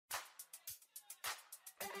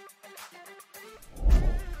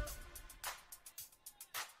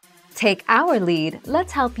Take our lead,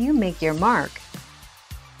 let's help you make your mark.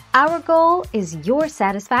 Our goal is your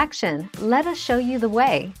satisfaction. Let us show you the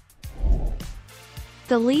way.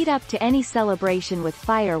 The lead up to any celebration with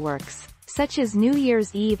fireworks, such as New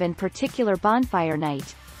Year's Eve and particular bonfire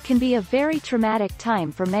night, can be a very traumatic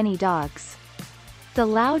time for many dogs. The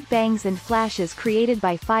loud bangs and flashes created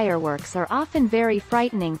by fireworks are often very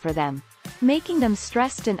frightening for them, making them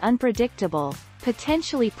stressed and unpredictable,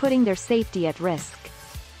 potentially putting their safety at risk.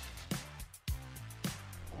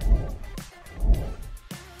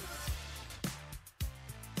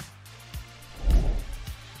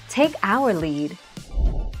 Take our lead.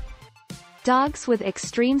 Dogs with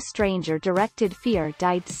extreme stranger-directed fear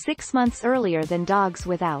died 6 months earlier than dogs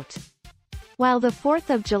without. While the 4th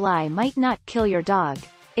of July might not kill your dog,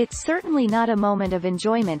 it's certainly not a moment of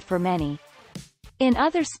enjoyment for many. In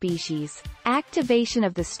other species, activation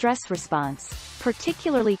of the stress response,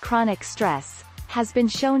 particularly chronic stress, has been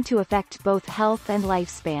shown to affect both health and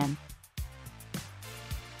lifespan.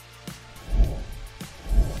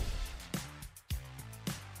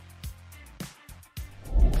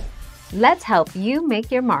 Let's help you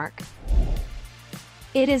make your mark.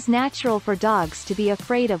 It is natural for dogs to be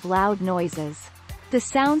afraid of loud noises. The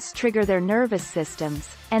sounds trigger their nervous systems,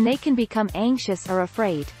 and they can become anxious or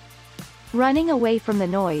afraid. Running away from the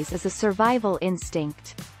noise is a survival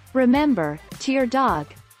instinct. Remember, to your dog,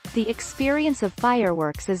 the experience of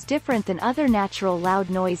fireworks is different than other natural loud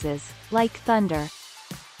noises, like thunder.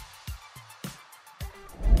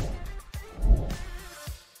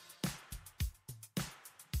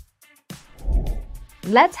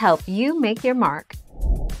 Let's help you make your mark.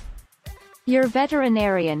 Your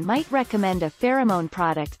veterinarian might recommend a pheromone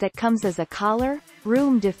product that comes as a collar,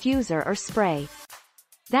 room diffuser or spray.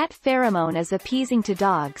 That pheromone is appeasing to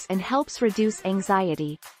dogs and helps reduce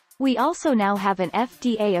anxiety. We also now have an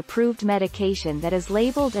FDA-approved medication that is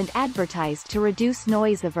labeled and advertised to reduce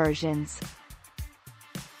noise aversions.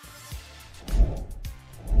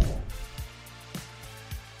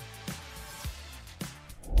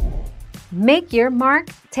 Make your mark,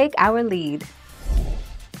 take our lead.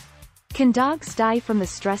 Can dogs die from the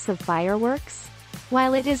stress of fireworks?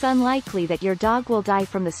 While it is unlikely that your dog will die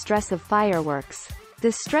from the stress of fireworks,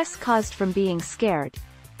 the stress caused from being scared,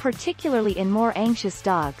 particularly in more anxious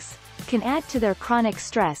dogs, can add to their chronic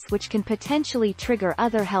stress, which can potentially trigger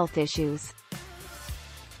other health issues.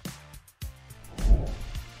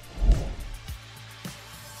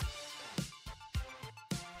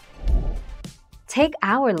 Take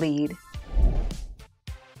our lead.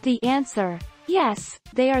 The answer: yes,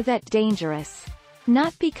 they are that dangerous.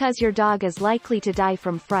 Not because your dog is likely to die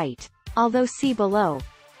from fright, although see below,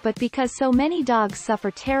 but because so many dogs suffer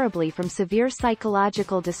terribly from severe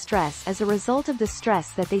psychological distress as a result of the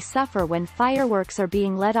stress that they suffer when fireworks are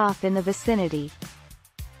being let off in the vicinity.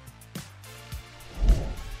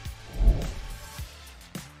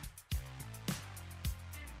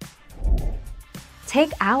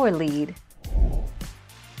 Take our lead.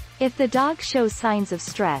 If the dog shows signs of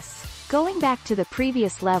stress, going back to the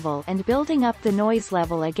previous level and building up the noise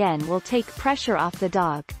level again will take pressure off the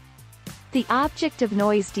dog. The object of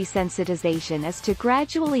noise desensitization is to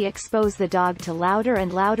gradually expose the dog to louder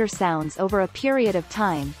and louder sounds over a period of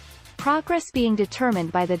time, progress being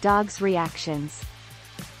determined by the dog's reactions.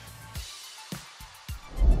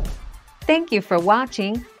 Thank you for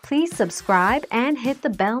watching. Please subscribe and hit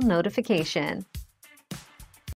the bell notification.